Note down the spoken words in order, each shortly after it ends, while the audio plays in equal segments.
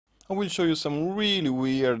I will show you some really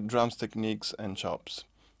weird drums techniques and chops.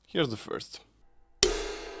 Here's the first.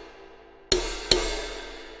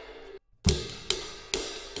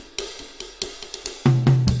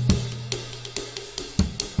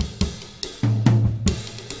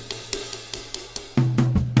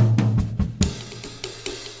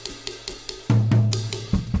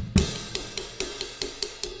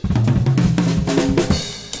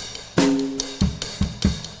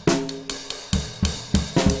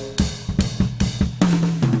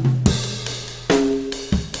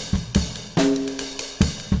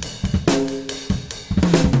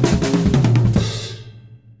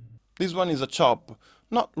 This one is a chop,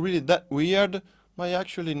 not really that weird, but I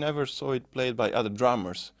actually never saw it played by other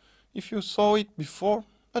drummers. If you saw it before,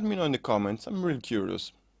 let me know in the comments, I'm really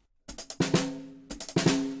curious.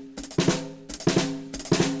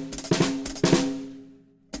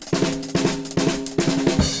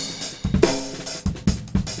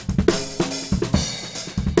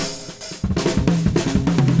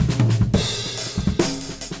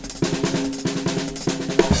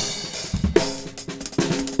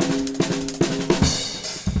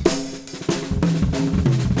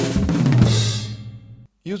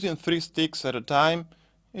 Using 3 sticks at a time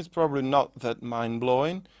is probably not that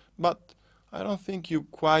mind-blowing, but I don't think you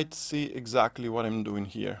quite see exactly what I'm doing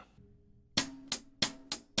here.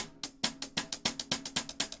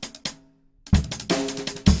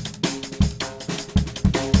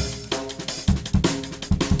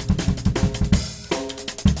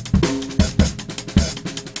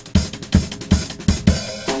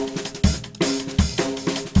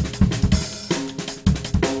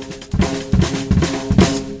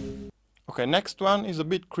 Okay, next one is a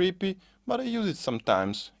bit creepy, but I use it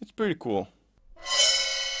sometimes. It's pretty cool.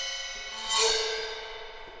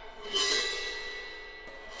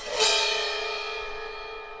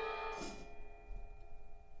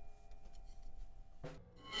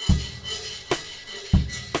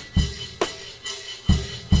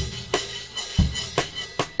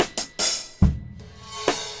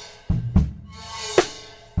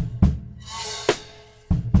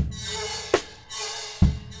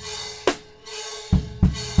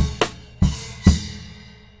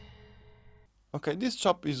 Okay, this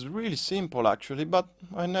chop is really simple actually, but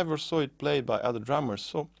I never saw it played by other drummers,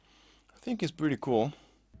 so I think it's pretty cool.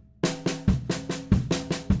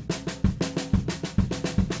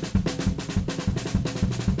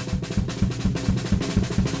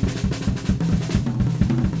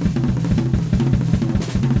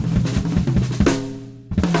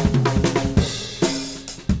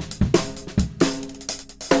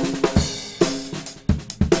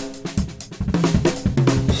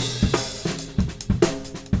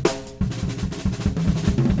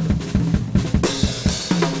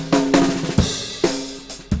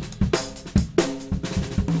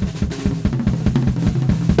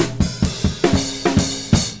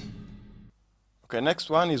 Okay, next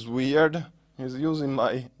one is weird. He's using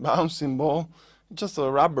my bouncing ball, just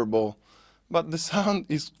a rubber ball, but the sound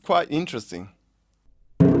is quite interesting.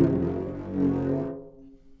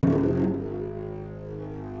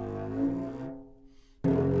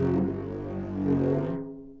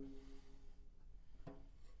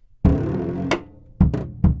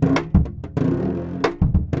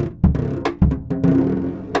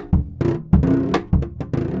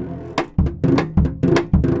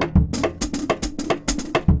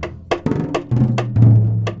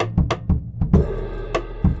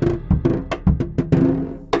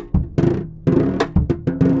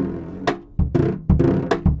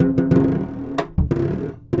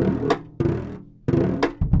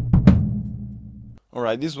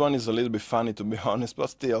 Alright, this one is a little bit funny to be honest, but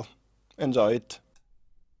still, enjoy it.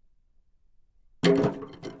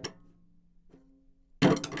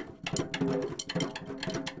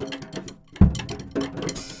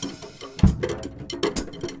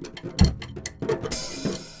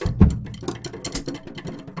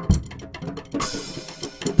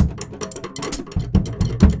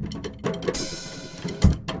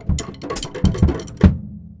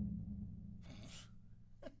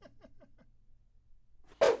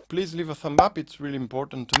 Please leave a thumb up, it's really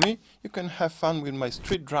important to me. You can have fun with my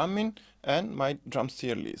street drumming and my drums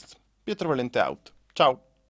tier list. Pietro Valente out. Ciao!